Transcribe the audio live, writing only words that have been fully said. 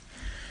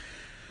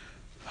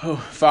Oh,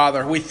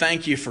 Father, we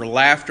thank you for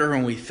laughter,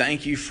 and we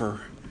thank you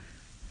for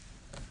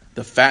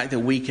the fact that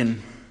we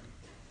can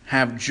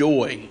have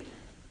joy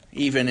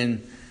even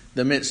in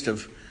the midst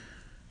of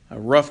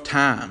rough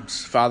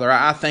times. Father,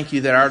 I thank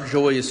you that our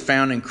joy is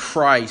found in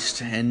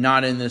Christ and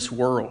not in this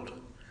world.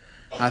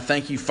 I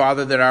thank you,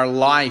 Father, that our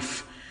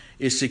life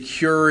is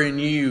secure in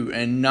you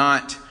and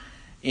not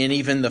in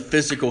even the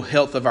physical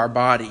health of our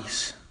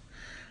bodies.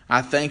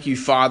 I thank you,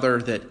 Father,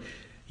 that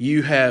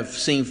you have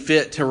seen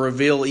fit to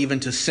reveal even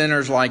to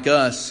sinners like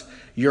us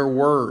your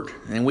word.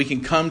 And we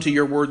can come to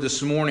your word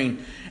this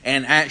morning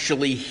and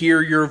actually hear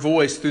your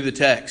voice through the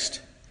text.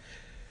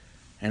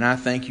 And I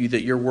thank you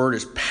that your word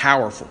is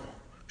powerful,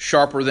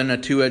 sharper than a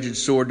two-edged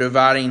sword,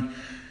 dividing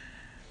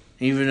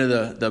even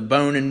to the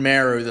bone and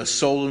marrow, the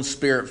soul and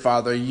spirit.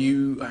 Father,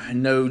 you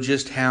know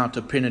just how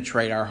to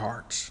penetrate our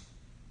hearts,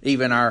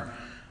 even our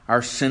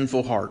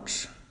sinful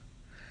hearts.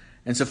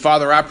 And so,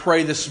 Father, I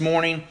pray this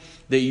morning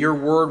that your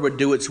word would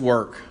do its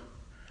work.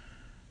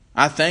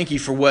 I thank you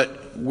for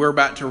what we're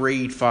about to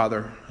read,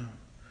 Father.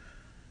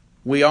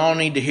 We all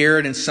need to hear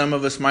it, and some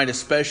of us might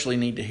especially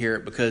need to hear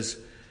it because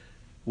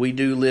we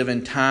do live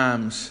in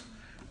times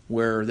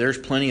where there's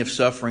plenty of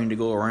suffering to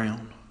go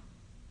around.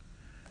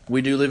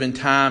 We do live in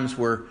times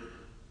where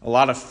a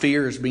lot of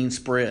fear is being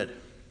spread.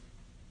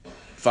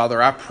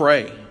 Father, I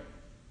pray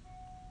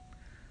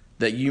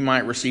that you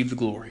might receive the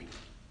glory,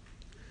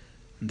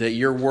 that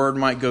your word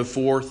might go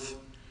forth,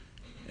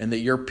 and that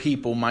your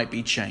people might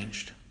be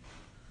changed.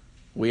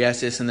 We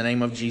ask this in the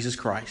name of Jesus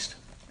Christ.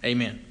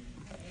 Amen.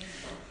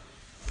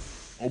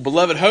 Well,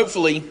 beloved,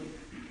 hopefully,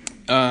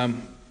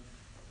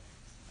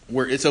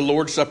 it's a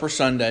Lord's Supper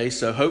Sunday,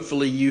 so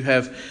hopefully you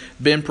have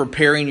been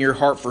preparing your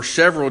heart for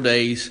several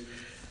days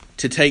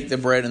to take the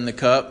bread and the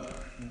cup,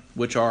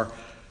 which are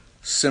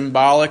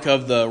symbolic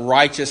of the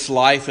righteous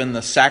life and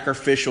the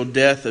sacrificial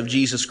death of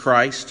Jesus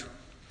Christ.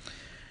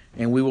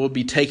 And we will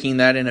be taking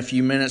that in a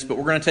few minutes, but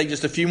we're going to take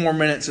just a few more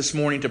minutes this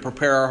morning to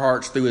prepare our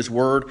hearts through His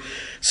Word.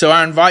 So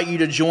I invite you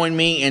to join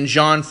me in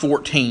John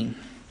 14.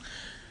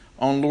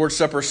 On Lord's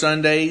Supper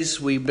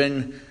Sundays, we've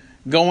been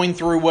going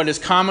through what is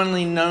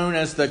commonly known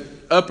as the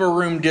Upper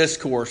Room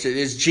Discourse. It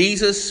is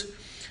Jesus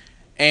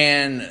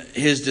and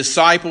His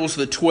disciples,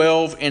 the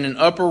 12, in an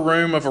upper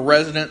room of a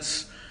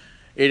residence.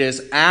 It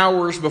is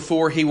hours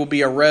before He will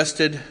be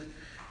arrested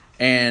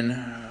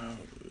and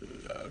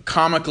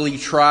comically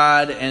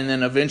tried and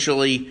then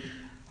eventually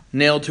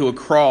nailed to a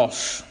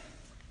cross.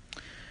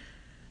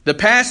 The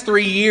past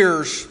 3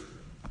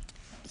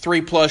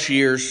 plus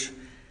years,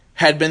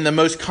 had been the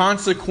most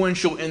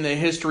consequential in the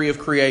history of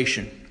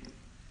creation.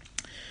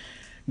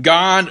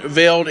 God,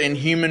 veiled in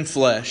human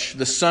flesh,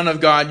 the Son of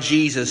God,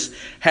 Jesus,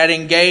 had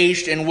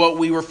engaged in what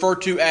we refer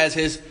to as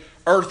His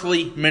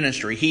earthly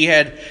ministry. He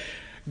had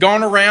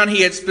gone around,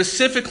 He had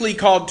specifically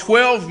called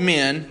 12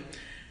 men.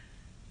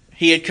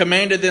 He had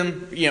commanded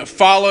them,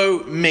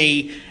 follow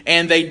me,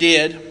 and they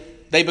did.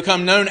 They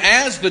become known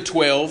as the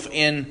 12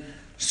 in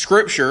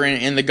Scripture,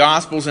 in the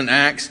Gospels and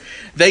Acts.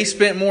 They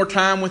spent more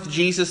time with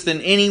Jesus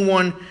than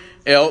anyone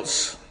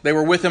else. They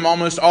were with Him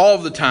almost all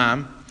of the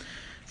time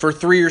for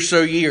 3 or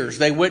so years.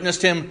 They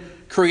witnessed Him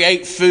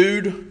create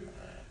food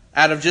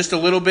out of just a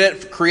little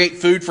bit, create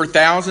food for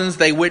thousands.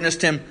 They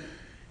witnessed Him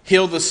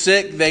heal the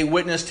sick. They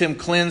witnessed Him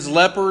cleanse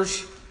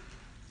lepers.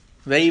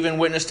 They even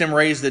witnessed Him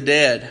raise the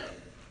dead.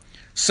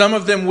 Some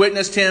of them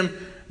witnessed Him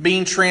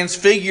being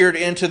transfigured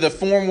into the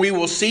form we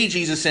will see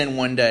Jesus in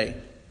one day,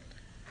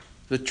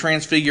 the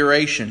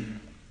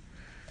transfiguration.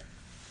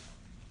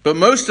 But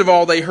most of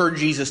all, they heard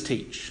Jesus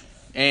teach.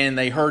 And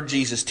they heard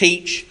Jesus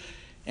teach,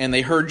 and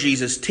they heard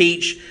Jesus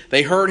teach.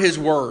 They heard His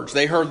words.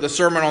 They heard the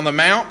Sermon on the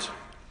Mount.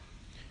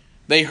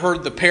 They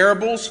heard the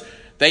parables.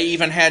 They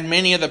even had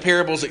many of the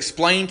parables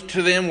explained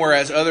to them,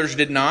 whereas others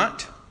did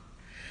not.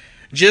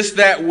 Just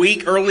that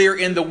week, earlier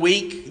in the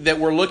week that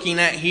we're looking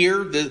at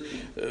here,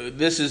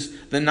 this is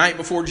the night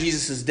before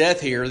Jesus'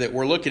 death here that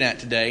we're looking at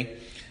today.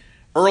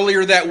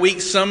 Earlier that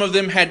week, some of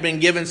them had been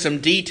given some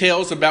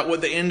details about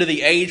what the end of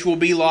the age will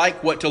be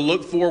like, what to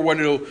look for, what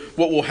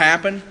will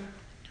happen.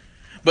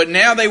 But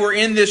now they were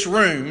in this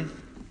room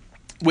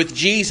with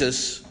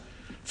Jesus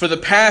for the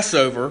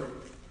Passover,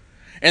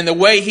 and the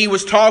way He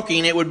was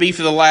talking, it would be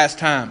for the last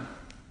time.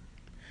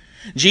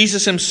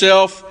 Jesus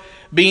Himself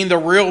being the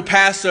real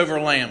Passover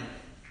lamb.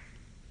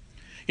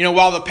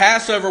 While the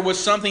Passover was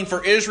something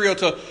for Israel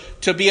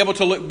to be able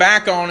to look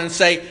back on and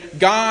say,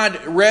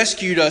 God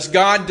rescued us.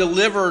 God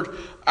delivered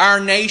our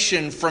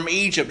nation from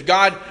Egypt.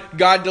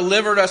 God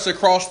delivered us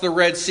across the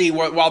Red Sea.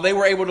 While they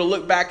were able to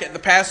look back at the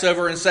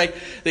Passover and say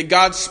that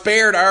God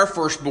spared our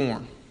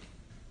firstborn.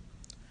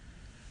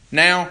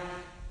 Now,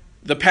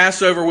 the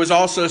Passover was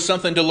also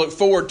something to look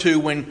forward to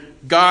when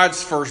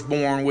God's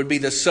firstborn would be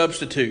the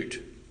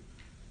substitute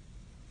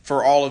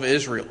for all of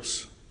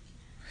Israel's.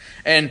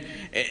 And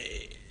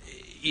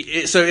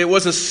so it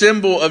was a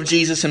symbol of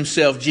Jesus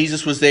Himself.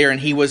 Jesus was there and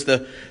He was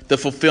the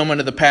fulfillment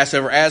of the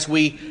Passover. As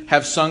we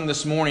have sung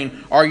this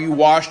morning, are you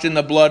washed in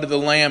the blood of the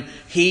Lamb?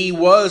 He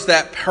was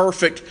that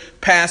perfect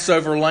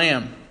Passover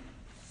lamb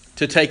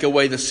to take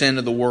away the sin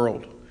of the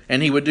world.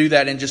 And he would do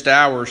that in just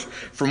hours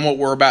from what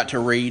we're about to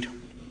read.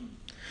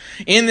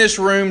 In this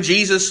room,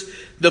 Jesus,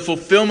 the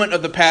fulfillment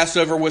of the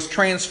Passover, was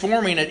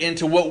transforming it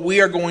into what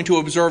we are going to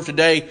observe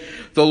today,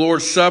 the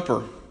Lord's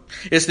Supper.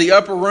 It's the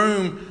upper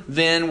room,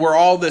 then, where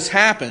all this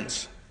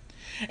happens.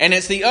 And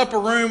it's the upper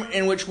room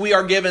in which we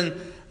are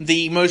given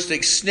the most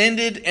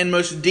extended and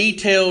most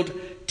detailed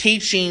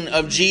teaching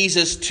of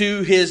Jesus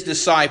to his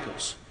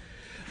disciples.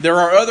 There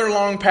are other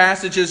long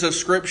passages of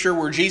Scripture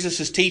where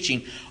Jesus is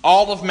teaching.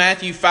 All of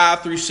Matthew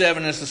 5 through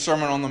 7 is the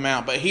Sermon on the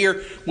Mount. But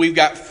here we've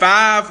got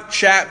 5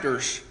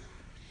 chapters,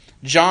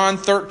 John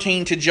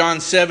 13 to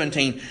John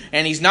 17.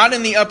 And he's not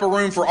in the upper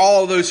room for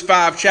all of those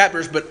 5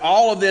 chapters, but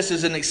all of this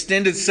is an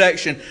extended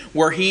section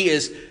where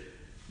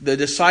the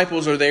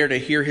disciples are there to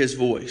hear his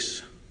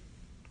voice.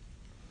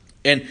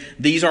 And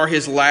these are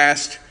his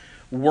last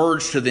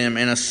words to them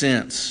in a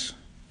sense.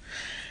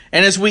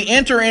 And as we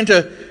enter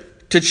into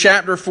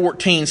chapter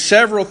 14,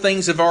 several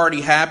things have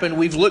already happened.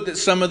 We've looked at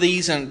some of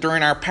these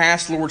during our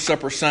past Lord's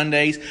Supper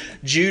Sundays.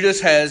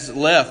 Judas has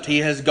left. He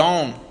has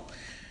gone.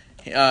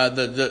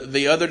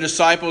 The other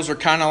disciples are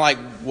kind of like,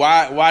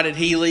 why did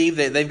he leave?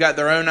 They've got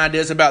their own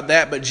ideas about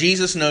that, but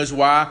Jesus knows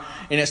why,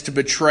 and it's to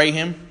betray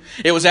him.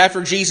 It was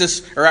after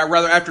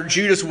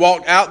Judas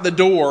walked out the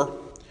door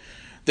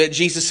that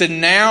Jesus said,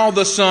 now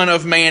the Son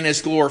of Man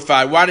is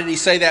glorified. Why did he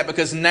say that?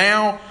 Because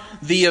now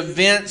the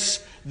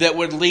events that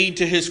would lead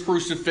to his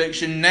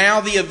crucifixion,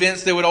 now the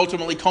events that would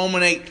ultimately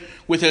culminate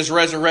with his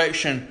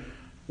resurrection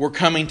were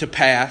coming to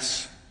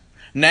pass.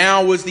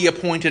 Now was the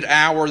appointed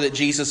hour that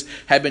Jesus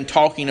had been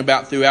talking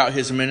about throughout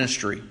his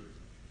ministry.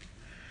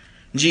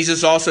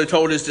 Jesus also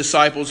told his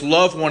disciples,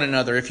 love one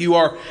another. If you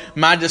are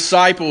my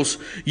disciples,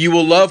 you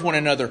will love one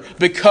another.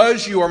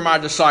 Because you are my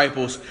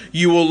disciples,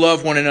 you will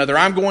love one another.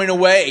 I'm going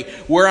away.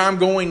 Where I'm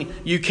going,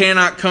 you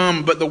cannot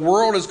come. But the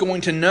world is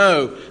going to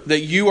know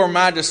that you are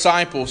my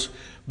disciples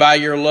by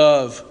your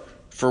love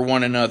for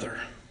one another.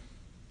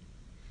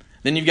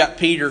 Then you've got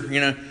Peter,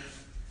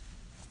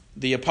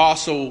 the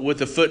apostle with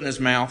the foot in his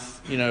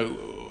mouth.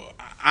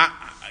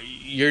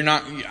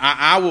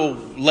 I will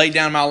lay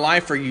down my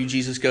life for you.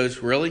 Jesus goes,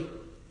 really?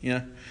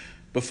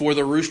 Before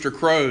the rooster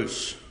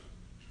crows,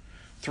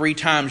 3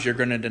 times you're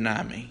going to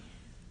deny me.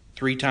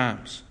 3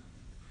 times.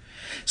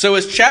 So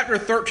as chapter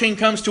 13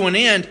 comes to an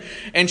end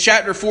and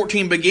chapter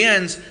 14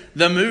 begins,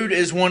 the mood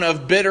is one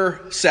of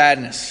bitter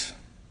sadness.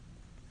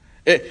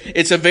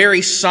 It's a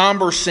very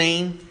somber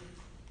scene.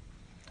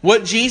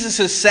 What Jesus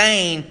is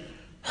saying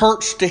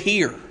hurts to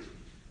hear.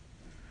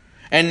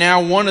 And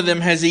now one of them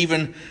has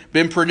even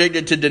been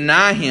predicted to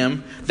deny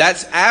him.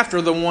 That's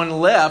after the one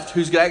left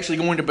who's actually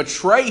going to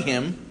betray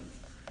him.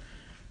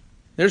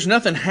 There's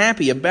nothing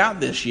happy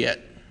about this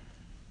yet.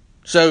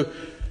 So,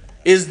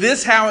 is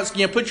this how it's?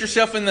 Put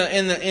yourself in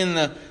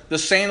the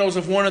sandals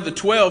of one of the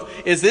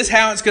 12. Is this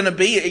how it's going to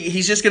be?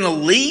 He's just going to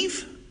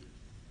leave?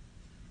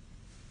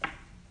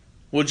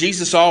 Well,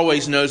 Jesus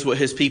always knows what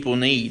his people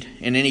need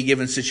in any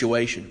given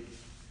situation.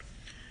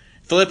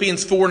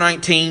 Philippians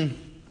 4:19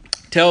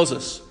 tells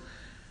us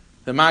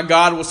that my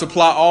God will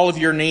supply all of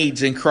your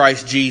needs in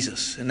Christ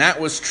Jesus. And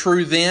that was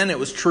true then.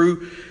 It's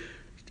true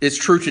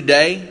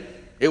today.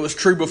 It was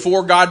true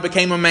before God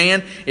became a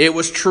man. It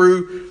was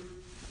true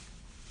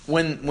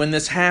when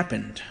this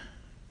happened.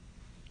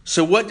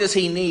 So what does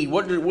he need?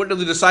 What do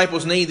the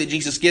disciples need that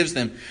Jesus gives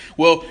them?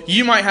 Well,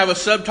 you might have a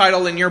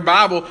subtitle in your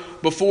Bible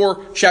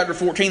before chapter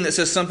 14 that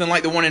says something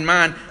like the one in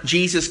mine.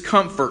 Jesus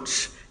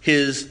comforts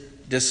his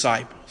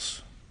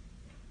disciples.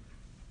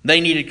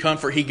 They needed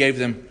comfort. He gave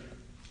them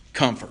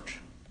comfort.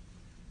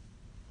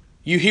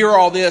 You hear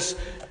all this,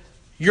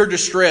 you're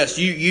distressed.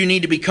 You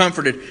need to be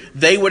comforted.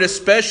 They would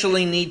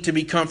especially need to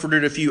be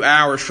comforted a few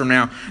hours from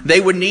now.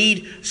 They would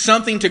need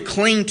something to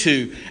cling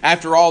to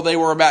after all they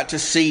were about to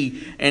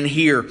see and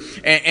hear.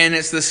 And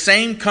it's the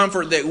same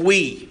comfort that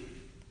we,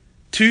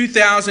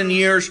 2,000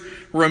 years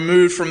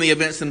removed from the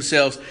events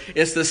themselves,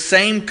 it's the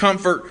same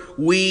comfort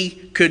we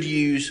could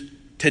use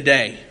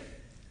today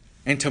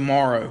and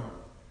tomorrow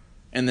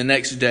and the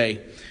next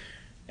day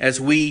as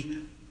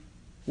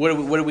what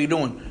are we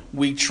doing?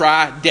 We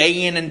try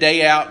day in and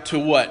day out to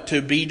what?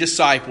 To be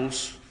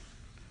disciples.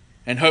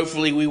 And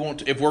hopefully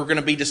if we're going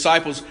to be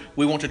disciples,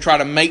 we want to try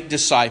to make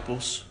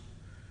disciples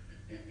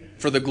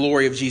for the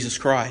glory of Jesus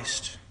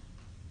Christ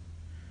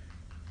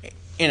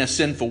in a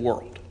sinful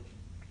world.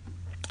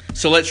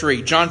 So let's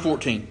read John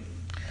 14.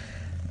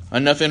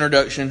 Enough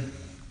introduction.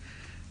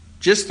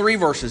 Just 3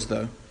 verses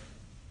though.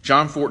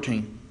 John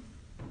 14.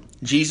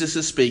 Jesus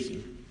is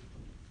speaking.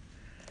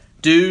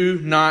 Do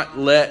not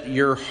let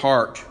your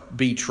heart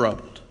be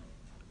troubled.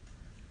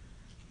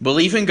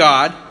 Believe in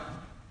God.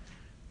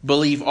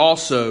 Believe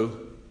also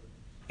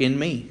in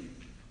me.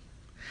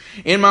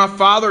 In my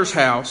Father's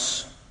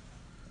house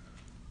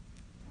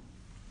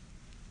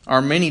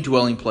are many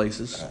dwelling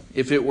places.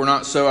 If it were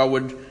not so, I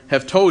would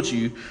have told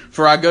you.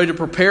 For I go to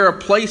prepare a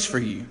place for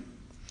you.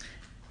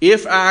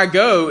 If I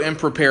go and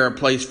prepare a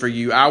place for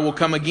you, I will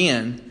come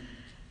again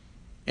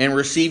and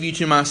receive you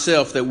to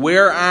myself, that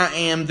where I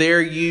am,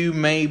 there you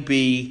may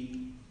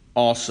be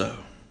also.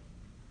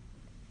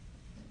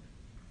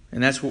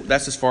 And that's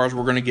as far as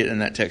we're going to get in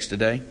that text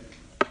today.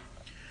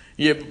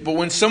 Yeah, but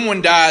when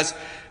someone dies,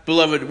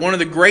 beloved, one of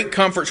the great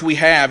comforts we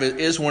have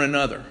is one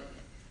another.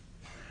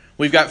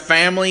 We've got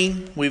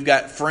family, we've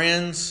got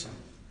friends.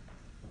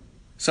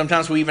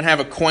 Sometimes we even have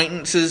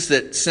acquaintances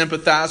that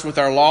sympathize with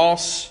our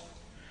loss.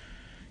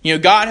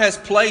 God has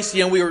placed,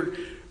 we were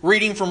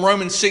reading from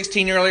Romans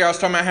 16 earlier. I was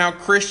talking about how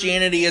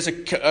Christianity is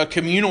a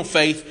communal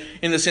faith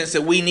in the sense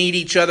that we need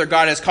each other.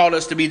 God has called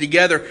us to be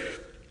together.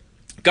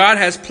 God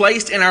has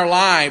placed in our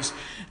lives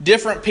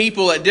different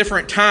people at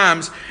different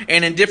times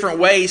and in different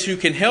ways who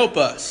can help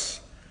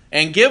us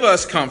and give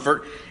us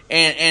comfort.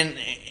 And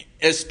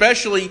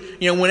especially,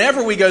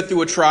 whenever we go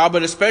through a trial,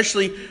 but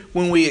especially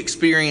when we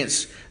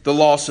experience the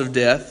loss of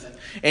death.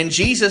 And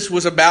Jesus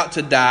was about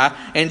to die,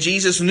 and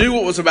Jesus knew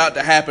what was about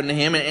to happen to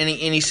him. And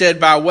he said,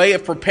 by way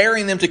of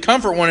preparing them to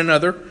comfort one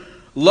another,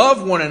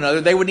 love one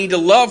another, they would need to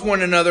love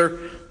one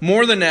another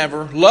more than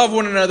ever. Love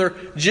one another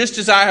just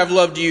as I have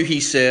loved you, he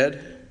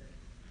said.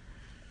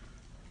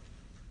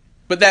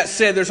 But that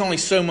said, there's only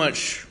so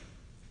much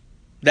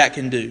that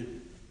can do.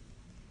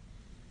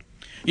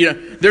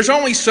 There's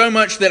only so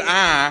much that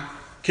I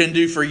can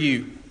do for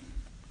you.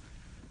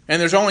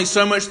 And there's only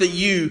so much that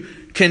you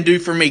can do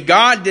for me.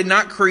 God did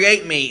not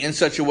create me in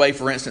such a way,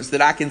 for instance,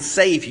 that I can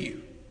save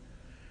you.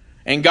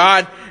 And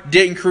God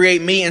didn't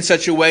create me in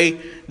such a way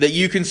that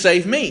you can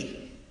save me.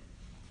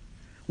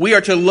 We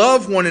are to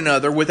love one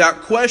another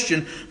without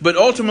question, but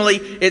ultimately,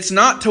 it's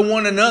not to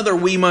one another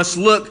we must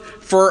look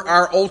for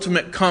our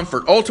ultimate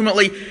comfort.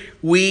 Ultimately,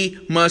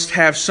 we must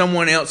have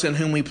someone else in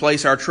whom we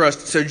place our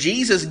trust. So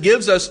Jesus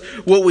gives us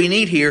what we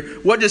need here.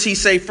 What does he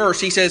say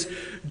first? He says,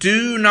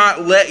 do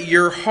not let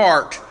your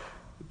heart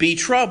be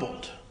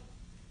troubled.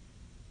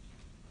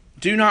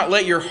 Do not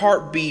let your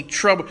heart be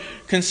troubled.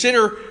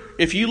 Consider,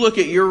 if you look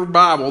at your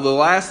Bible, the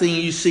last thing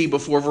you see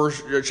before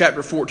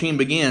chapter 14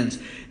 begins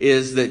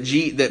is that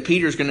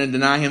Peter's going to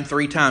deny him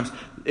 3 times.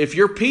 If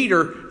you're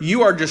Peter,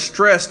 you are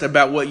distressed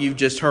about what you've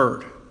just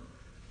heard.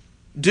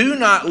 Do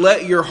not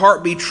let your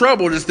heart be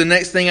troubled is the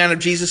next thing out of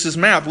Jesus'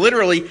 mouth.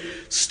 Literally,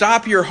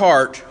 stop your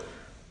heart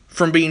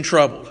from being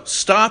troubled.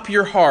 Stop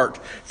your heart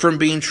from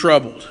being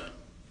troubled.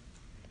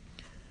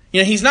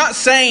 He's not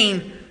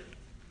saying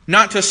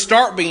not to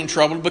start being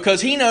troubled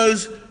because he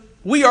knows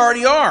we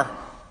already are.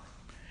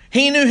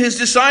 He knew his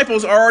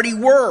disciples already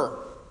were.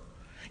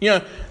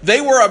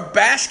 They were a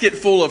basket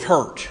full of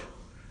hurt.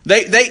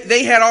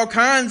 They had all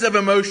kinds of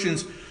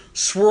emotions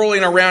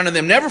swirling around in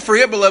them. Never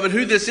forget, beloved,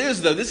 who this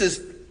is, though. This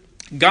is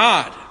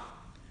God.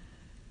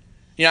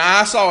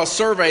 I saw a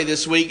survey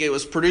this week. It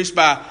was produced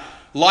by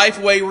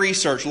Lifeway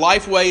Research.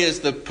 Lifeway is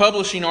the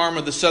publishing arm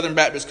of the Southern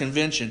Baptist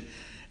Convention.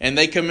 And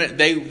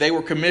they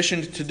were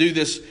commissioned to do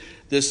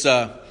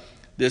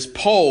this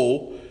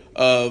poll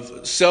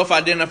of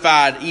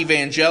self-identified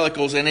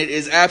evangelicals, and it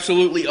is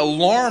absolutely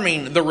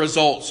alarming, the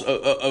results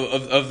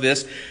of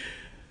this.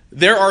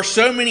 There are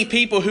so many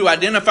people who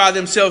identify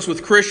themselves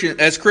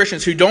as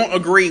Christians who don't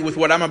agree with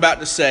what I'm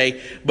about to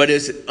say, but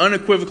is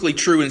unequivocally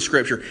true in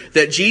Scripture.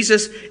 That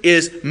Jesus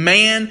is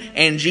man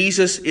and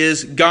Jesus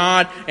is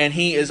God, and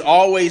he is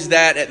always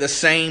that at the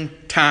same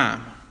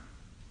time.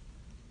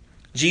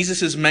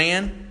 Jesus is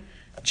man,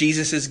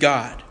 Jesus is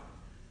God.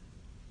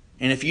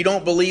 And if you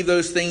don't believe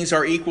those things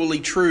are equally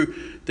true,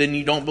 then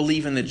you don't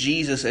believe in the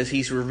Jesus as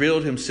he's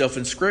revealed himself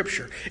in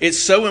Scripture. It's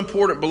so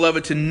important,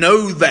 beloved, to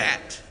know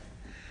that.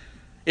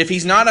 If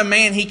he's not a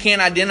man, he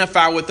can't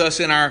identify with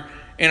us in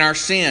our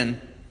sin.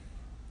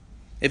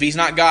 If he's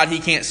not God, he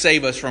can't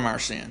save us from our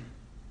sin.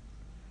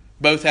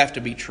 Both have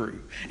to be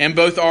true. And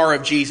both are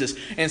of Jesus.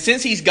 And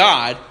since he's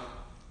God,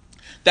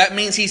 that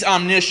means he's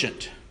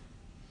omniscient.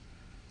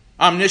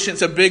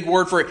 Omniscient's a big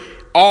word for it.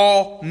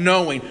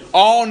 All-knowing.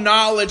 All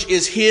knowledge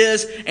is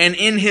his and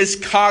in his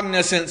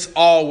cognizance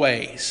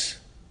always.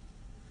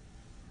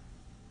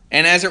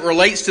 And as it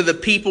relates to the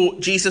people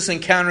Jesus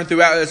encountered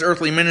throughout his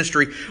earthly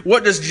ministry,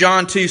 what does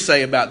John 2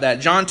 say about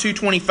that? John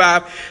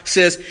 2:25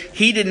 says,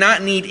 he did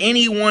not need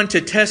anyone to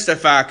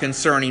testify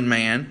concerning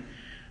man,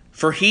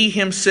 for he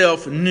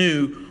himself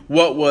knew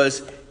what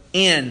was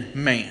in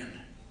man.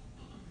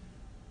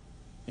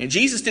 And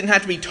Jesus didn't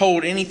have to be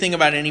told anything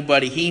about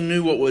anybody. He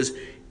knew what was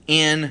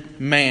in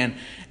man.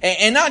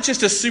 And not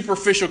just a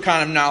superficial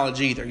kind of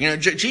knowledge either.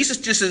 Jesus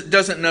just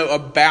doesn't know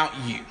about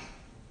you.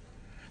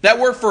 That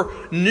word for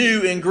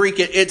 "knew" in Greek,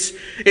 it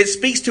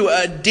speaks to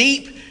a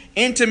deep,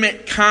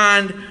 intimate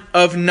kind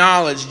of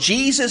knowledge.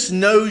 Jesus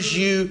knows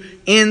you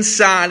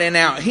inside and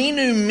out. He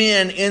knew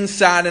men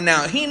inside and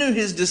out. He knew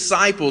his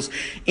disciples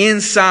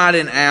inside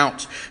and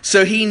out.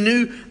 So he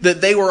knew that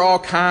they were all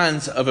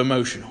kinds of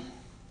emotional.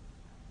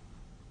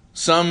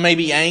 Some may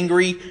be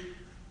angry,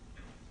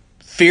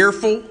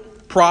 fearful,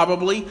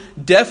 probably,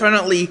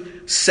 definitely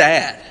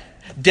sad.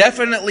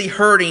 Definitely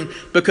hurting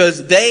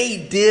because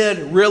they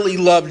did really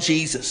love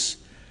Jesus.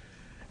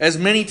 As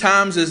many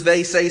times as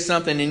they say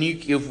something, and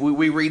if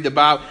we read the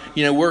Bible,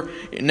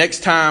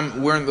 next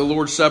time we're in the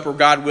Lord's Supper,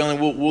 God willing,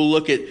 we'll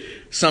look at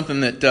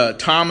something that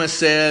Thomas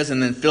says,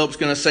 and then Philip's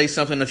going to say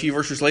something a few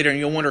verses later, and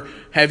you'll wonder,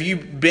 have you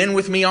been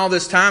with me all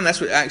this time?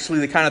 That's actually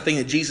the kind of thing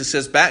that Jesus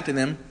says back to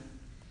them.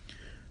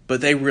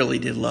 But they really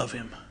did love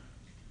him.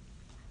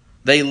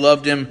 They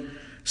loved him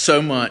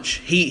so much.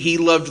 He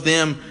loved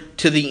them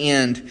to the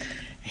end.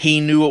 He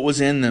knew what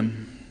was in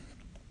them.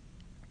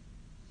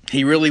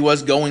 He really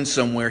was going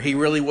somewhere. He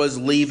really was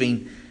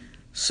leaving.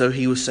 So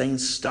he was saying,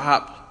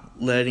 stop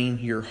letting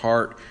your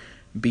heart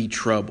be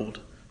troubled.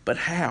 But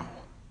how?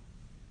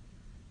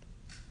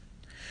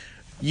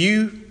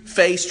 You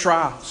face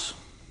trials.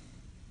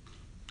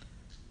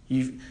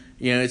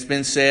 It's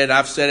been said,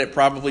 I've said it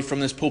probably from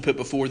this pulpit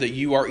before, that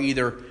you are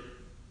either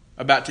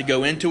about to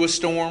go into a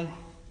storm,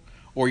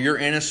 or you're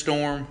in a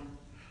storm,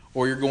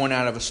 or you're going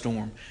out of a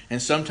storm.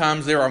 And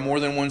sometimes there are more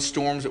than one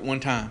storms at one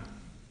time.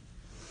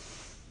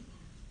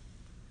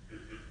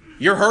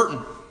 You're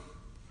hurting.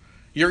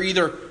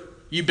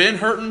 You've been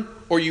hurting,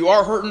 or you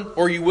are hurting,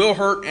 or you will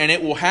hurt, and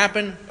it will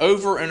happen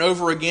over and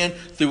over again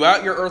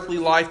throughout your earthly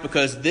life,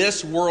 because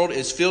this world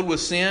is filled with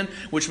sin,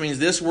 which means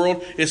this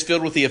world is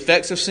filled with the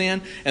effects of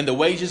sin, and the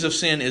wages of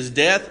sin is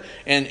death,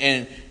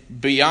 and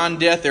beyond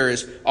death there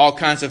is all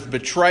kinds of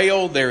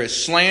betrayal, there is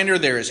slander,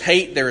 there is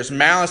hate, there is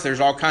malice,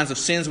 there's all kinds of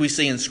sins we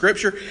see in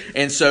Scripture,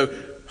 and so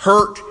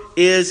hurt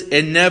is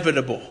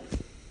inevitable.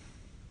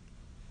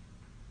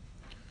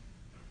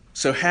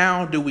 So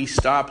how do we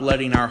stop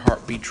letting our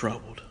heart be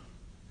troubled?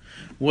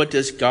 What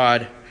does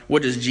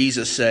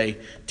Jesus say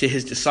to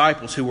his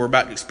disciples who were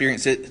about to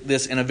experience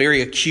this in a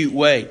very acute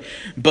way?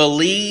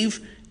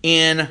 Believe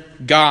in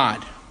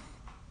God.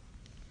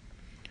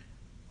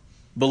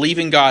 Believe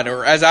in God.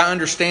 Or as I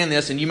understand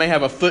this, and you may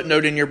have a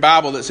footnote in your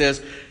Bible that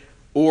says,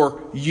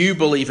 or you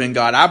believe in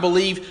God. I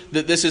believe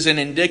that this is an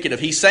indicative.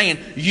 He's saying,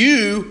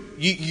 you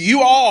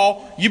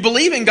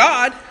believe in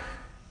God.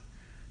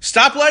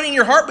 Stop letting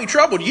your heart be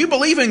troubled. You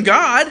believe in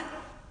God.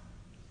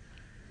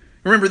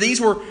 Remember,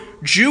 these were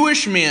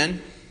Jewish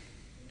men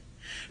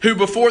who,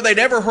 before they'd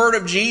ever heard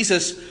of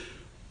Jesus,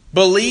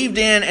 believed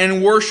in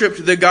and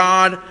worshipped the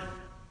God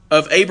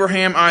of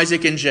Abraham,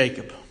 Isaac, and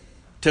Jacob.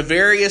 To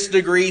various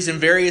degrees and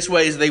various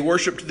ways, they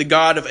worshipped the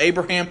God of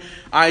Abraham,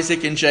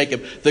 Isaac, and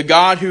Jacob. The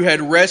God who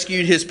had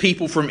rescued his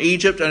people from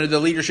Egypt under the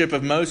leadership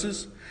of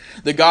Moses.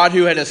 The God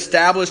who had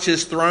established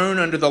his throne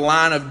under the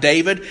line of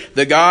David.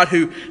 The God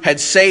who had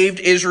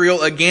saved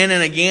Israel again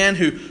and again.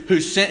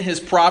 Who sent his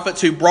prophets,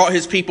 who brought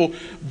his people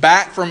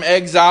back from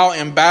exile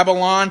in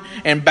Babylon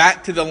and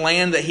back to the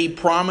land that he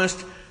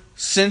promised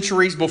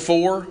centuries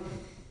before.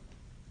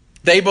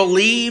 They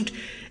believed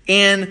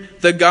in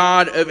the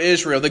God of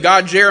Israel. The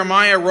God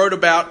Jeremiah wrote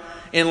about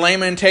in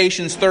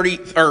Lamentations 3,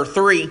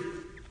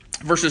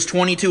 verses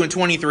 22 and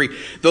 23.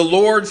 The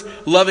Lord's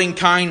loving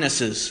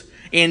kindnesses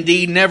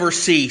indeed never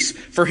cease,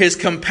 for his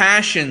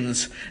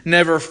compassions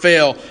never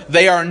fail.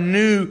 They are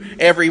new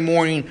every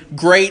morning.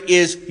 Great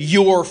is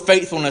your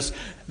faithfulness.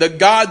 The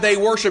God they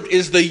worshipped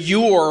is the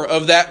your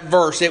of that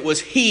verse. It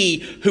was he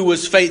who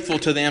was faithful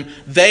to them.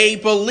 They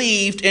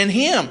believed in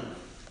him.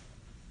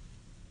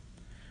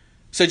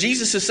 So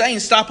Jesus is saying,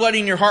 stop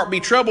letting your heart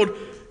be troubled.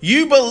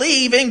 You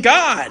believe in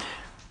God.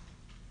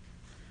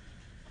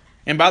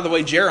 And by the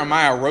way,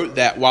 Jeremiah wrote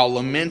that while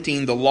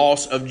lamenting the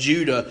loss of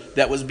Judah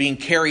that was being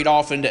carried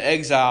off into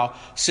exile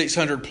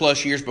 600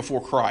 plus years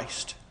before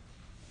Christ.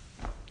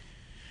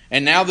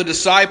 And now the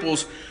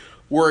disciples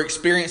were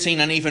experiencing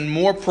an even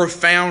more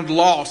profound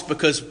loss,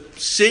 because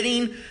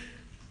sitting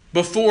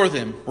before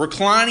them,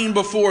 reclining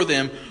before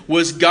them,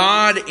 was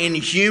God in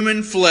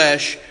human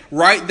flesh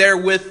right there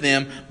with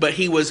them, but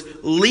he was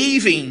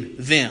leaving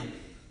them.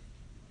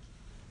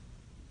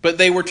 But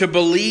they were to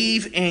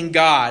believe in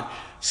God.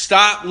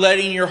 Stop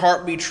letting your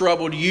heart be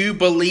troubled. You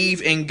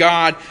believe in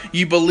God.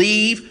 You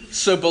believe,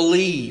 so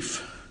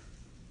believe.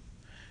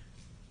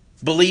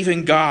 Believe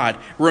in God.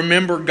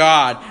 Remember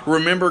God.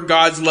 Remember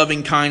God's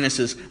loving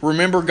kindnesses.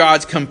 Remember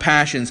God's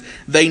compassions.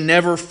 They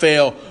never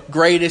fail.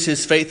 Great is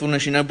his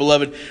faithfulness. You know,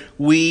 beloved,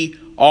 we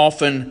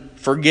often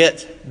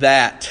forget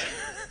that.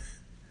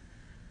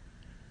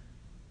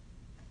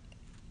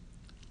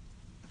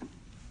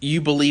 You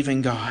believe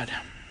in God.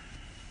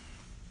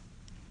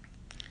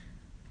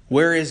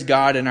 Where is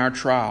God in our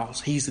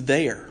trials? He's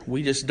there.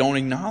 We just don't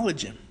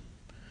acknowledge him.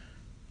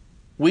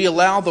 We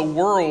allow the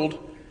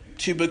world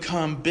to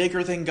become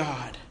bigger than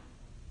God.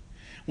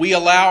 We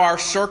allow our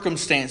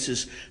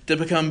circumstances to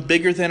become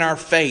bigger than our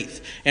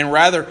faith. And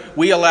rather,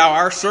 we allow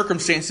our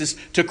circumstances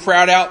to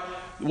crowd out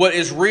what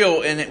is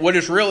real. And what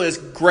is real is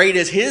great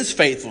as his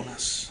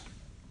faithfulness.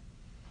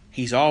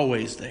 He's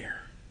always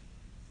there.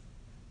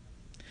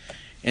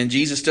 And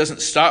Jesus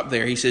doesn't stop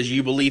there. He says,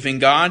 you believe in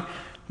God,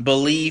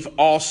 believe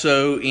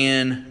also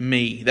in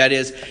me. That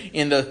is,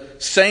 in the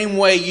same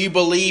way you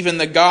believe in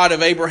the God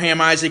of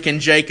Abraham, Isaac,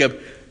 and Jacob,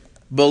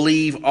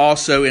 believe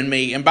also in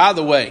me. And by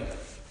the way,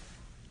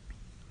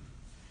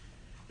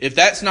 if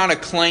that's not a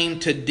claim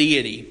to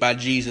deity by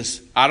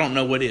Jesus, I don't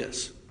know what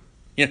is.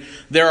 You know,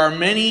 there are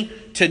many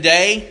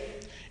today.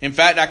 In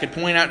fact, I could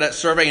point out that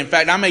survey. In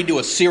fact, I may do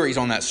a series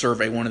on that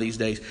survey one of these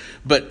days.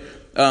 But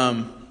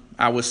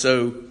I was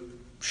so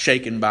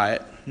shaken by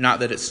it. Not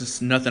that it's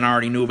just nothing I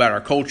already knew about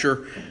our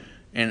culture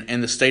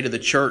and the state of the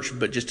church,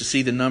 but just to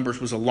see the numbers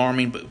was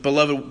alarming. But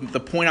beloved, the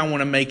point I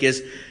want to make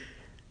is,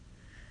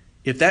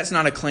 if that's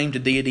not a claim to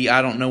deity,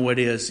 I don't know what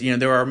is.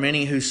 There are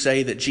many who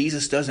say that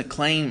Jesus doesn't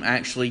claim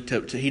actually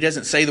he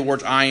doesn't say the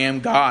words, I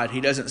am God.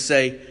 He doesn't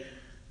say,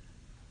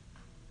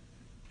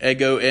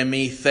 ego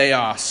eimi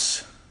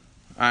theos,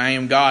 I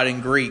am God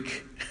in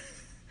Greek.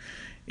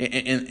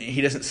 And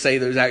he doesn't say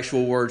those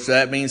actual words. So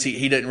that means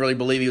he didn't really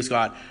believe he was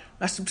God.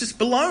 That's just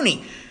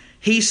baloney.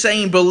 He's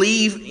saying,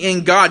 believe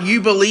in God.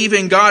 You believe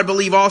in God,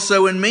 believe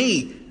also in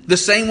me. The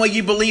same way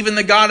you believe in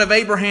the God of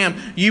Abraham,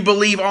 you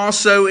believe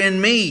also in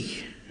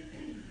me.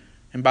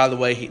 And by the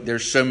way,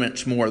 there's so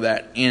much more of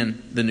that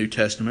in the New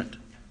Testament.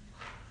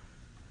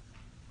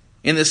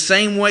 In the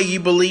same way you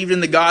believed in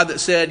the God that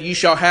said, you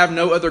shall have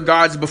no other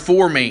gods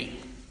before me,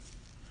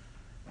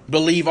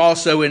 believe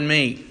also in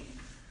me.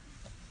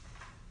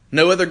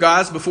 No other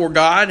gods before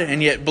God,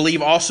 and yet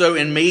believe also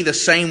in me the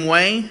same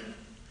way.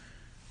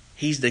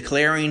 He's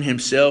declaring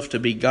himself to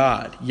be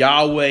God,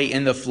 Yahweh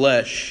in the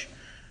flesh.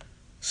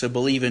 So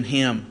believe in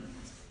him.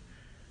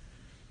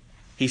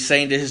 He's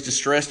saying to his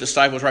distressed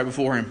disciples right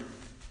before him,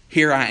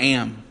 here I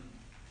am.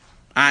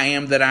 I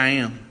am that I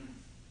am.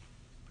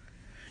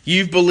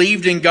 You've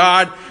believed in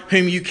God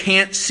whom you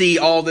can't see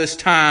all this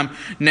time.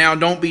 Now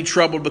don't be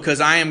troubled,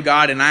 because I am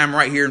God and I am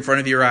right here in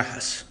front of your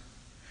eyes.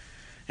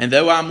 And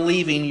though I'm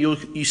leaving,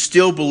 you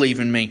still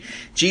believe in me.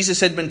 Jesus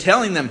had been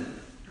telling them,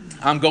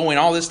 I'm going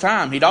all this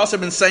time. He'd also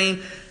been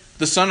saying,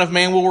 the Son of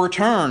Man will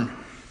return.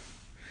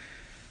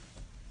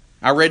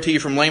 I read to you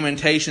from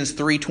Lamentations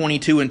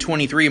 3:22 and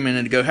 23 a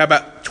minute ago. How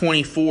about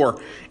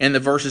 24 and the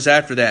verses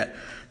after that?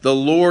 The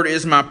Lord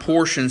is my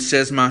portion,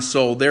 says my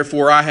soul.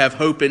 Therefore I have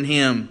hope in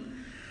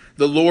him.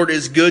 The Lord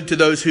is good to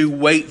those who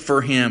wait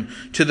for him,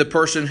 to the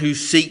person who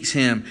seeks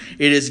him.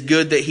 It is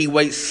good that he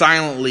waits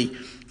silently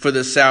for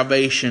the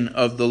salvation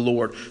of the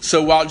Lord.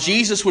 So while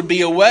Jesus would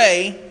be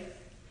away,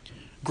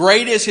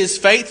 great is his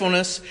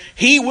faithfulness.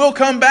 He will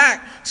come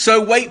back.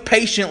 So wait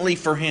patiently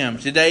for him.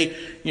 Today,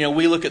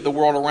 we look at the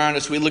world around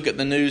us. We look at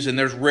the news, and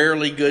there's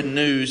rarely good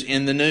news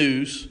in the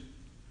news.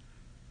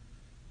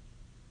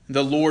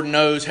 The Lord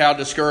knows how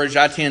discouraged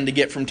I tend to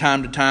get from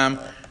time to time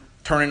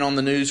turning on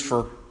the news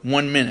for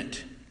 1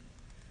 minute.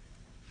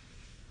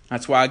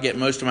 That's why I get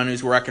most of my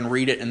news where I can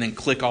read it and then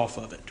click off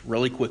of it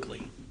really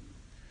quickly.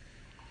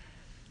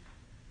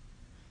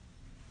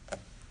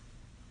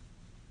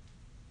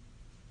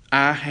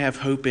 I have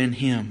hope in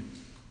him.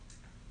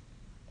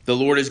 The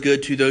Lord is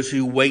good to those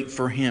who wait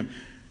for him.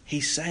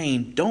 He's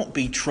saying, don't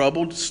be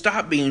troubled.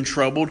 Stop being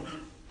troubled.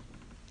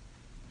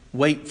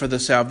 Wait for the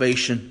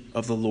salvation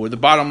of the Lord. The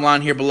bottom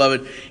line here,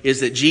 beloved, is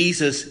that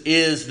Jesus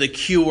is the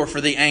cure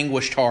for the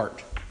anguished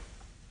heart.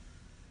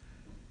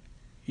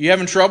 You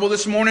having trouble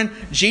this morning?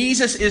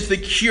 Jesus is the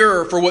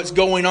cure for what's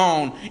going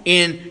on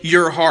in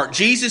your heart.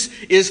 Jesus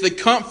is the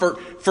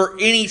comfort for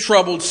any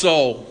troubled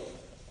soul.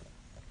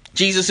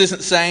 Jesus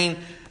isn't saying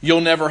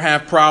you'll never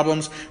have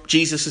problems.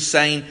 Jesus is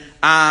saying,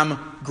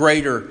 I'm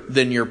greater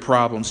than your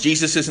problems.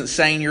 Jesus isn't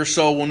saying your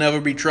soul will never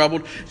be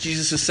troubled.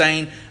 Jesus is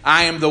saying,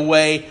 I am the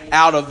way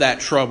out of that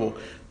trouble.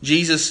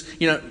 Jesus,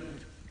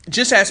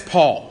 just ask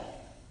Paul.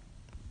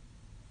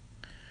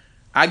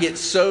 I get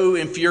so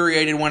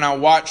infuriated when I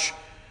watch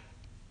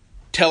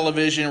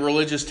television,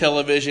 religious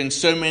television,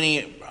 so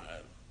many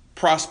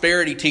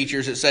prosperity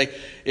teachers that say,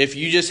 if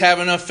you just have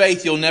enough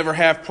faith, you'll never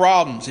have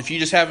problems. If you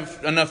just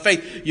have enough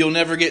faith, you'll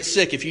never get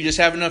sick. If you just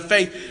have enough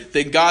faith,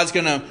 then God's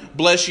going to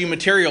bless you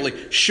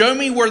materially. Show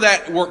me where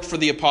that worked for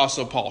the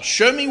Apostle Paul.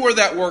 Show me where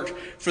that worked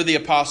for the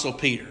Apostle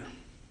Peter.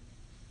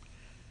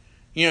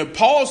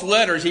 Paul's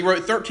letters, he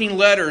wrote 13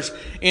 letters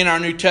in our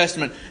New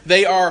Testament.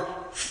 They are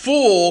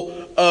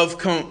full of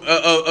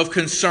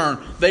concern.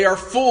 They are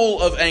full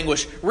of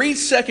anguish. Read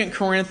 2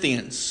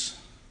 Corinthians.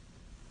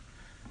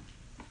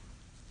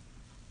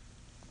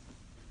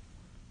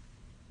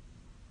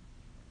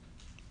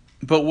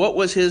 But what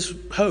was his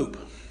hope?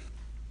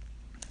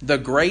 The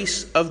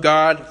grace of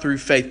God through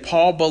faith.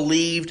 Paul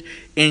believed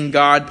in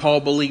God.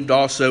 Paul believed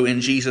also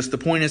in Jesus. The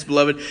point is,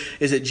 beloved,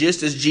 is that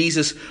just as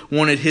Jesus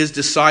wanted his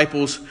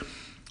disciples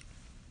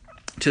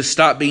to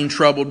stop being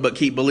troubled but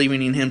keep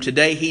believing in him,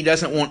 today he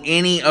doesn't want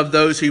any of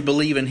those who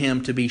believe in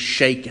him to be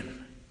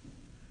shaken.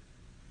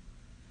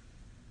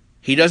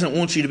 He doesn't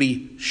want you to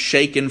be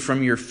shaken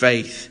from your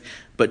faith,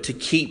 but to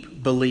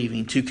keep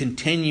believing, to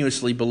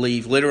continuously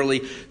believe. Literally,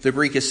 the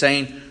Greek is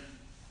saying,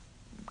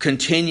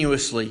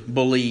 continuously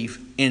believe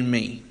in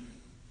me.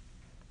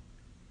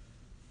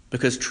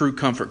 Because true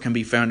comfort can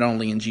be found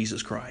only in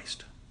Jesus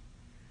Christ.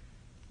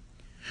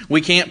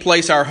 We can't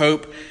place our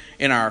hope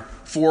in our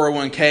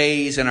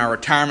 401ks and our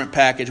retirement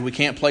package. We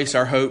can't place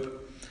our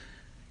hope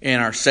in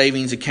our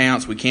savings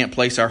accounts. We can't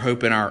place our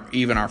hope in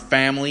even our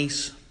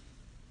families.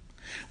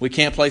 We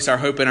can't place our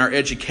hope in our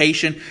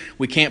education.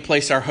 We can't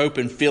place our hope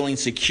in feeling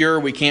secure.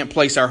 We can't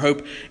place our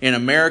hope in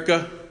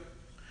America.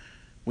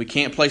 We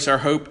can't place our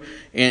hope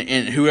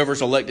in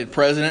whoever's elected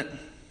president.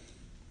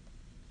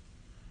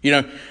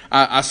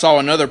 I saw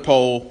another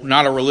poll,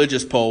 not a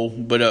religious poll,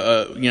 but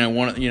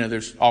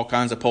there's all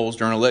kinds of polls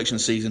during election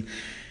season.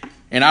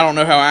 And I don't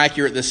know how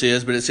accurate this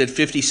is, but it said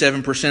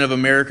 57% of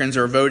Americans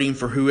are voting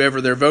for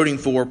whoever they're voting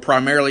for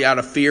primarily out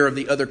of fear of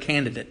the other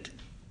candidate.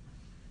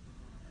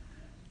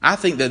 I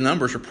think the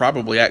numbers are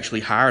probably actually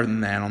higher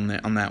than that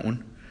on that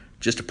one.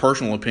 Just a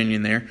personal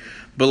opinion there.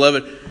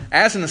 Beloved,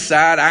 as an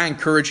aside, I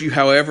encourage you,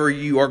 however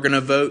you are going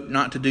to vote,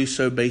 not to do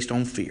so based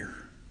on fear.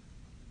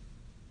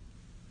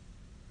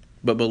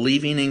 But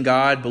believing in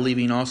God,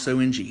 believing also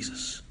in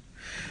Jesus.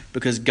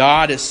 Because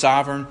God is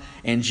sovereign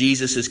and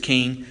Jesus is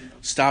king.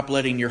 Stop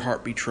letting your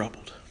heart be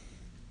troubled.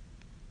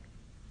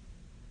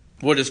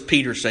 What does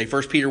Peter say?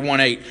 1 Peter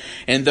 1:8.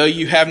 And though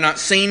you have not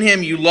seen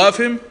him, you love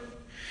him.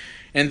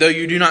 And though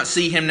you do not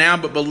see him now,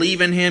 but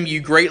believe in him, you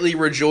greatly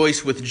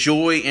rejoice with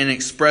joy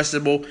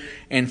inexpressible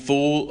and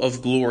full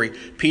of glory.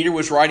 Peter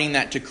was writing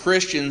that to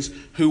Christians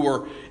who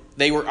were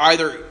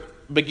either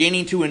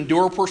beginning to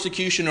endure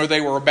persecution or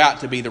they were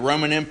about to be. The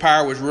Roman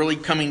Empire was really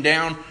coming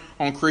down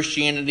on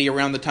Christianity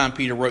around the time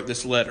Peter wrote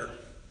this letter.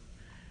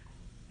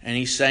 And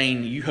he's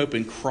saying, you hope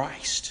in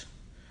Christ.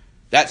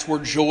 That's where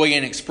joy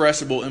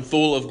inexpressible and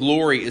full of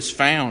glory is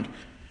found.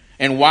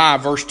 And why?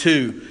 Verse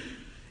 2.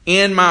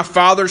 In my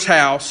Father's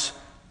house,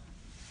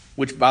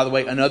 which, by the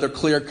way, another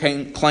clear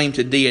claim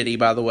to deity,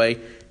 by the way.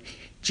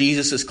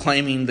 Jesus is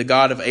claiming the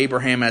God of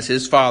Abraham as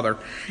his father.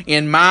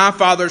 In my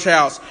Father's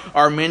house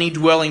are many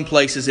dwelling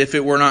places. If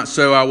it were not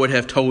so, I would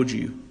have told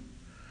you.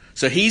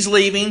 So he's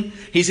leaving.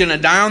 He's going to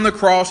die on the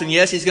cross. And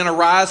yes, he's going to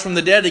rise from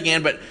the dead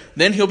again. But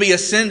then he'll be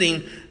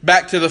ascending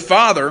back to the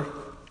Father.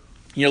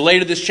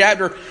 Later this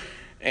chapter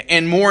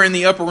and more in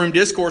the upper room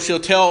discourse, he'll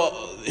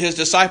tell his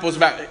disciples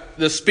about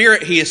the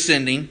Spirit he is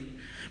sending.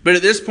 But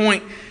at this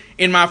point,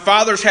 in my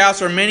Father's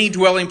house are many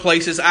dwelling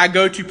places. I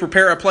go to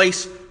prepare a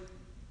place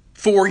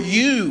for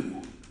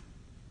you.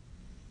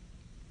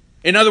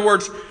 In other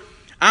words,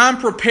 I'm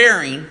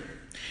preparing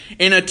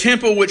in a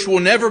temple which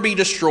will never be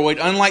destroyed,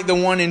 unlike the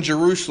one in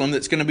Jerusalem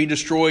that's going to be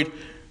destroyed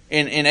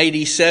in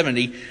AD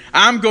 70.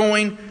 I'm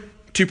going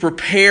to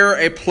prepare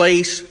a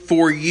place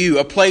for you,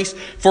 a place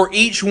for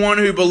each one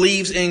who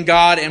believes in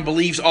God and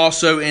believes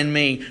also in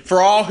me, for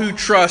all who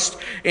trust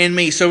in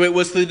me. So it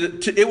was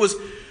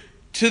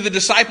to the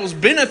disciples'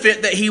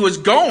 benefit that he was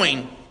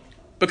going,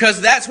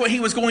 because that's what he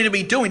was going to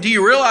be doing. Do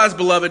you realize,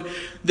 beloved,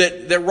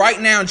 that right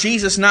now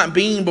Jesus not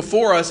being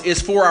before us is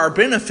for our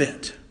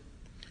benefit?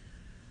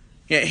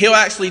 He'll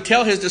actually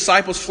tell his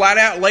disciples flat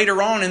out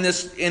later on in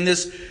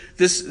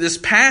this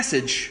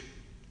passage,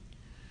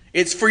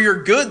 it's for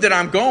your good that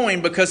I'm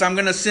going, because I'm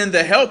going to send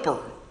the Helper.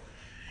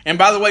 And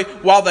by the way,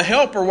 while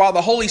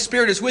the Holy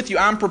Spirit is with you,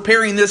 I'm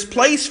preparing this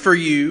place for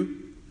you.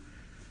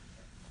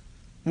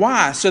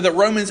 Why? So that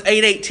Romans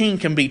 8:18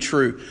 can be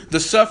true. The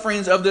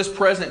sufferings of this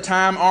present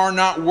time are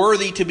not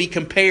worthy to be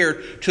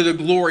compared to the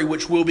glory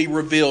which will be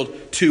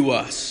revealed to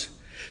us.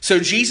 So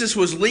Jesus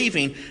was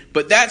leaving,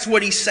 but that's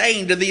what he's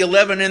saying to the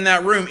 11 in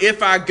that room.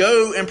 If I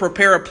go and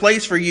prepare a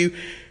place for you,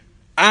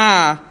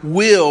 I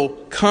will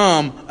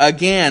come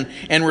again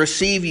and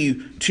receive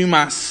you to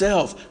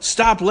myself.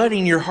 Stop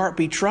letting your heart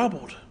be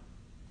troubled.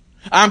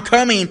 I'm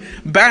coming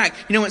back.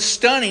 It's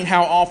stunning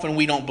how often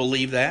we don't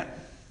believe that.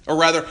 Or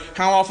rather,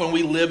 how often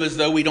we live as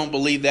though we don't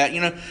believe that.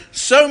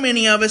 So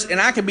many of us, and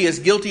I could be as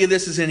guilty of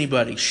this as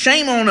anybody.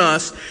 Shame on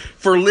us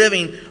for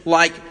living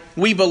like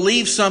we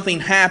believe something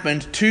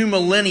happened 2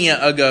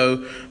 millennia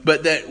ago,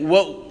 but that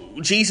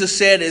what Jesus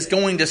said is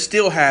going to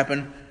still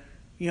happen.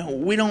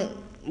 We don't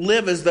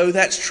live as though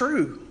that's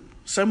true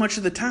so much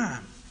of the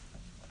time.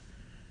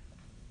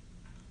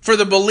 For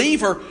the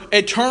believer,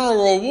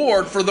 eternal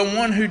reward. For the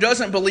one who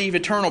doesn't believe,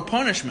 eternal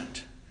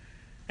punishment.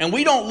 And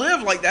we don't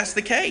live like that's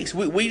the case.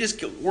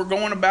 We're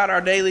going about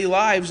our daily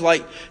lives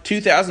like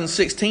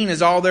 2016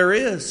 is all there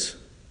is.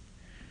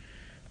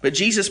 But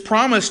Jesus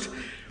promised,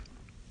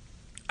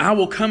 I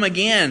will come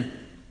again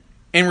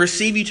and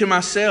receive you to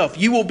myself.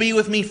 You will be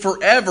with me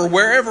forever.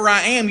 Wherever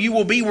I am, you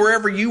will be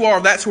wherever you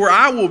are. That's where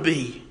I will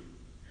be.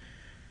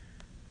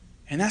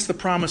 And that's the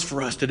promise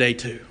for us today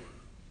too.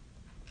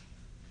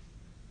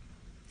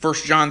 1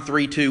 John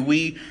 3:2,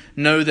 we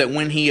know that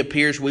when he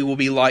appears, we will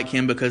be like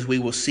him because we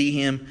will see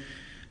him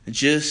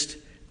just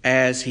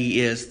as he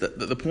is.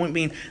 The point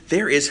being,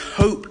 there is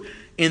hope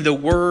in the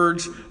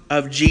words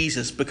of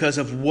Jesus because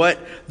of what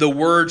the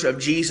words of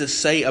Jesus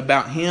say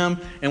about him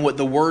and what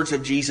the words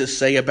of Jesus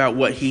say about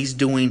what he's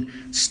doing,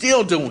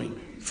 still doing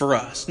for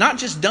us. Not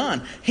just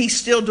done, he's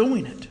still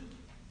doing it.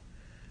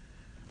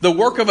 The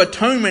work of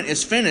atonement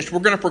is finished. We're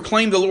going to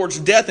proclaim the Lord's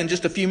death in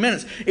just a few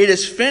minutes. It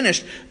is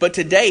finished, but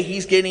today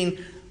he's getting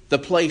the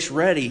place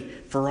ready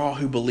for all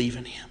who believe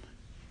in him.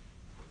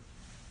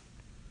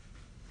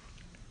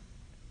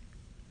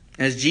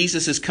 As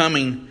Jesus is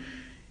coming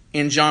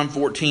in John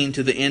 14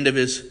 to the end of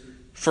his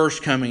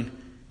first coming,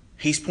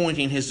 he's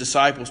pointing his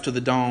disciples to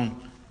the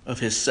dawn of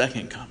his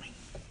second coming.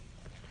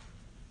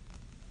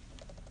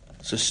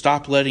 So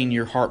stop letting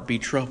your heart be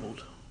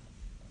troubled.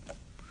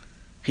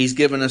 He's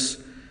given us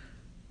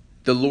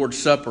the Lord's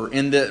Supper.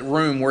 In that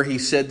room where he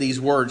said these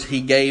words,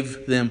 he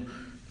gave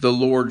them the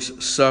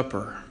Lord's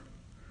Supper,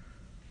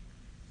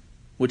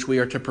 which we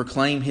are to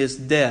proclaim His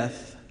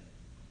death,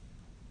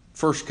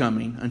 first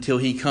coming, until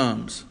He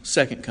comes,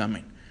 second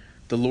coming.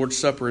 The Lord's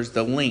Supper is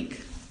the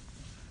link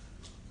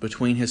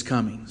between His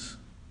comings.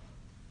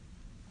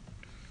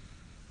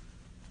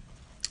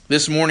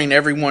 This morning,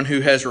 everyone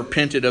who has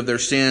repented of their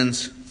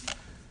sins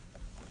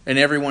and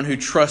everyone who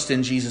trusts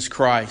in Jesus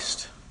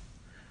Christ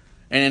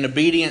and in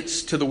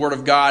obedience to the Word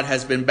of God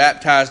has been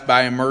baptized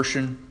by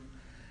immersion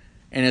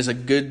and is a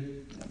good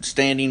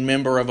standing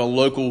member of a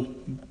local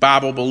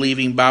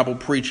Bible-believing,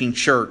 Bible-preaching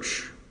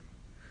church,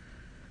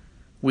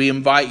 we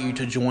invite you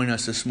to join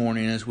us this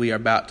morning as we are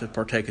about to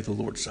partake of the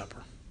Lord's Supper.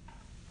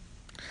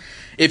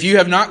 If you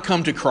have not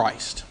come to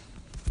Christ,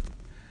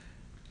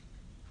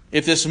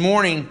 if this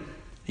morning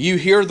you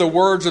hear the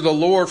words of the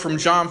Lord from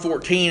John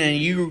 14 and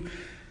you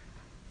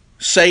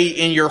say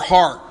in your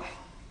heart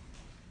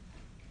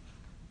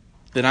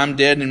that I'm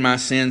dead in my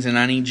sins and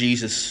I need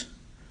Jesus,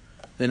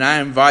 then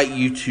I invite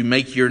you to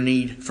make your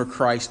need for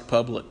Christ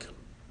public.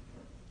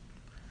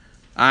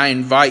 I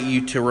invite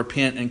you to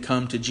repent and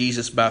come to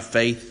Jesus by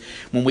faith.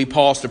 When we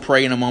pause to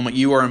pray in a moment,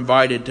 you are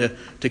invited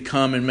to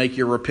come and make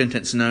your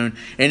repentance known.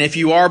 And if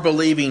you are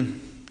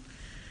believing,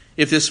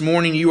 if this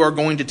morning you are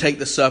going to take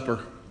the supper,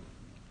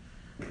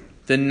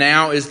 then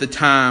now is the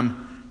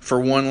time for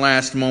one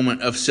last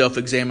moment of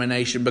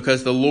self-examination,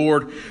 because the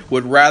Lord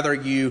would rather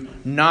you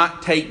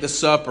not take the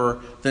supper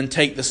than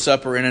take the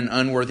supper in an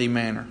unworthy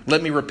manner.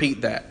 Let me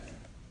repeat that.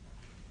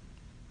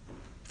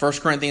 1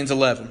 Corinthians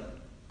 11.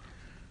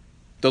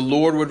 The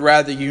Lord would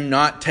rather you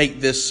not take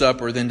this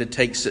supper than to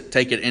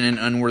take it in an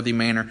unworthy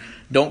manner.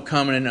 Don't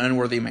come in an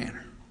unworthy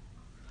manner.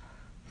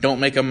 Don't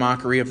make a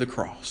mockery of the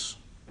cross.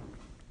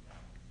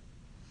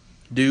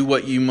 Do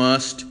what you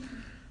must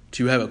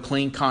to have a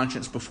clean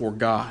conscience before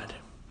God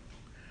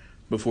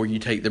before you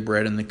take the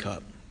bread and the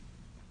cup.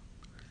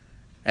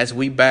 As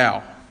we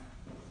bow,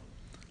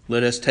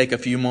 let us take a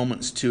few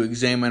moments to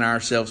examine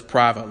ourselves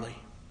privately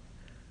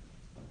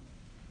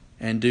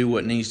and do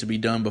what needs to be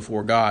done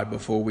before God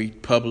before we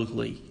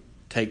publicly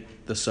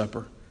take the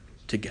supper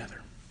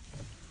together.